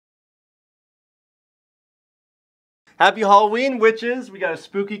Happy Halloween, witches! We got a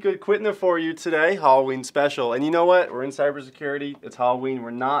spooky good QTNA for you today, Halloween special. And you know what? We're in cybersecurity. It's Halloween.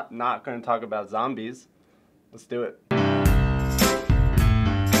 We're not going to talk about zombies. Let's do it.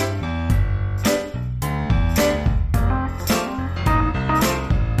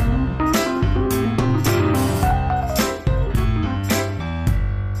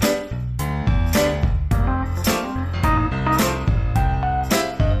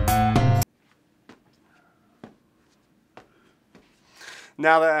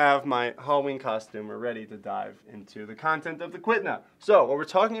 Now that I have my Halloween costume, we're ready to dive into the content of the QTNA. So what we're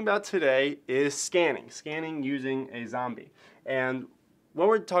talking about today is scanning using a zombie. And when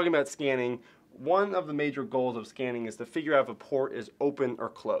we're talking about scanning, one of the major goals of scanning is to figure out if a port is open or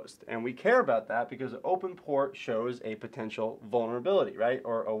closed. And we care about that because an open port shows a potential vulnerability, right,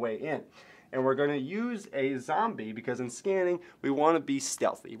 or a way in. And we're going to use a zombie because in scanning, we want to be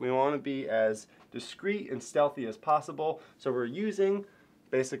stealthy. We want to be as discreet and stealthy as possible. So we're using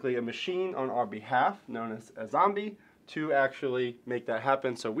basically a machine on our behalf, known as a zombie, to actually make that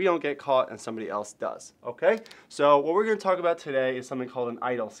happen so we don't get caught and somebody else does, okay? So what we're going to talk about today is something called an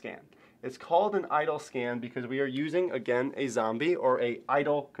idle scan. It's called an idle scan because we are using, again, a zombie or a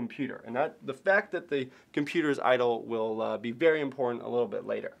idle computer. And the fact that the computer is idle will be very important a little bit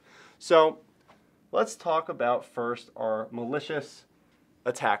later. So let's talk about first our malicious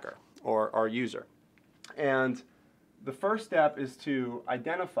attacker or our user. And the first step is to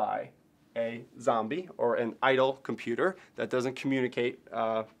identify a zombie or an idle computer that doesn't communicate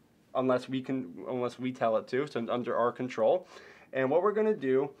unless we tell it to, so it's under our control. And what we're going to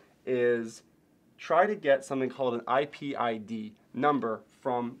do is try to get something called an IP ID number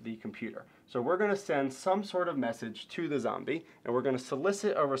from the computer. So we're going to send some sort of message to the zombie, and we're going to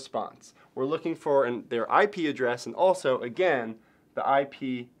solicit a response. We're looking for their IP address and also, again, the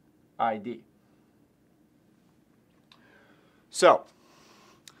IP ID. So,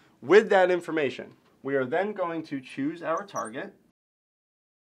 with that information, we are then going to choose our target,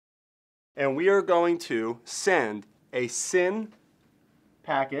 and we are going to send a SYN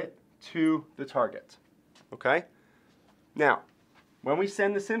packet to the target, okay? Now, when we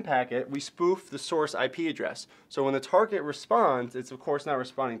send the SYN packet, we spoof the source IP address. So when the target responds, it's of course not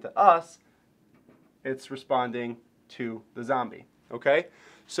responding to us, it's responding to the zombie, okay?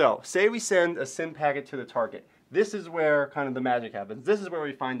 So, say we send a SYN packet to the target. This is where kind of the magic happens. This is where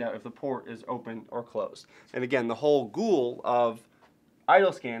we find out if the port is open or closed. And again, the whole goal of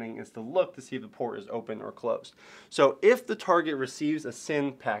idle scanning is to look to see if the port is open or closed. So if the target receives a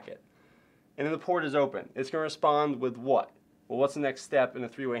SYN packet and then the port is open, it's going to respond with what? Well, what's the next step in a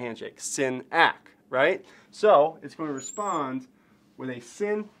three-way handshake? SYN ACK, right? So it's going to respond with a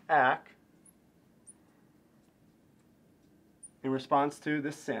SYN ACK in response to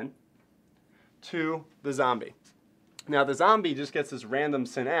the SYN to the zombie. Now the zombie just gets this random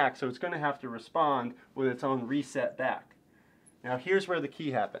SYN ACK, so it's going to have to respond with its own reset back. Now here's where the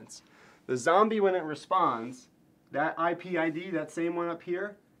key happens. The zombie, when it responds, that IP ID, that same one up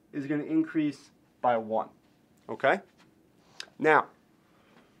here, is going to increase by 1. Okay? Now,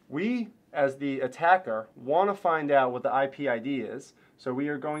 we, as the attacker, want to find out what the IP ID is, so we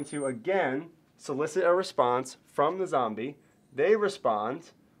are going to, again, solicit a response from the zombie. They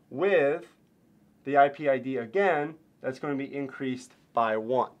respond with the IP ID again, that's going to be increased by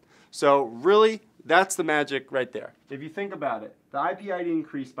 1. So really, that's the magic right there. If you think about it, the IP ID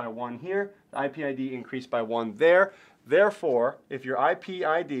increased by 1 here, the IP ID increased by 1 there. Therefore, if your IP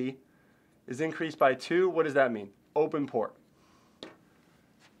ID is increased by 2, what does that mean? Open port.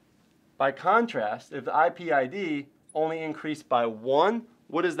 By contrast, if the IP ID only increased by 1,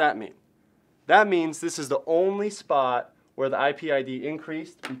 what does that mean? That means this is the only spot where the IP ID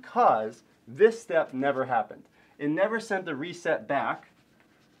increased because this step never happened. It never sent the reset back.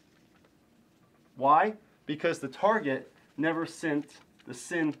 Why? Because the target never sent the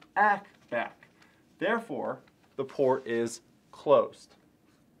SYN ACK back. Therefore, the port is closed.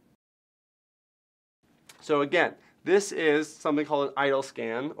 So again, this is something called an idle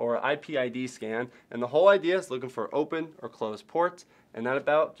scan or IP ID scan, and the whole idea is looking for open or closed ports, and that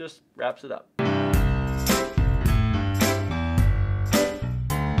about just wraps it up.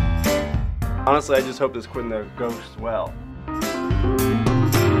 Honestly, I just hope this QTNA goes well.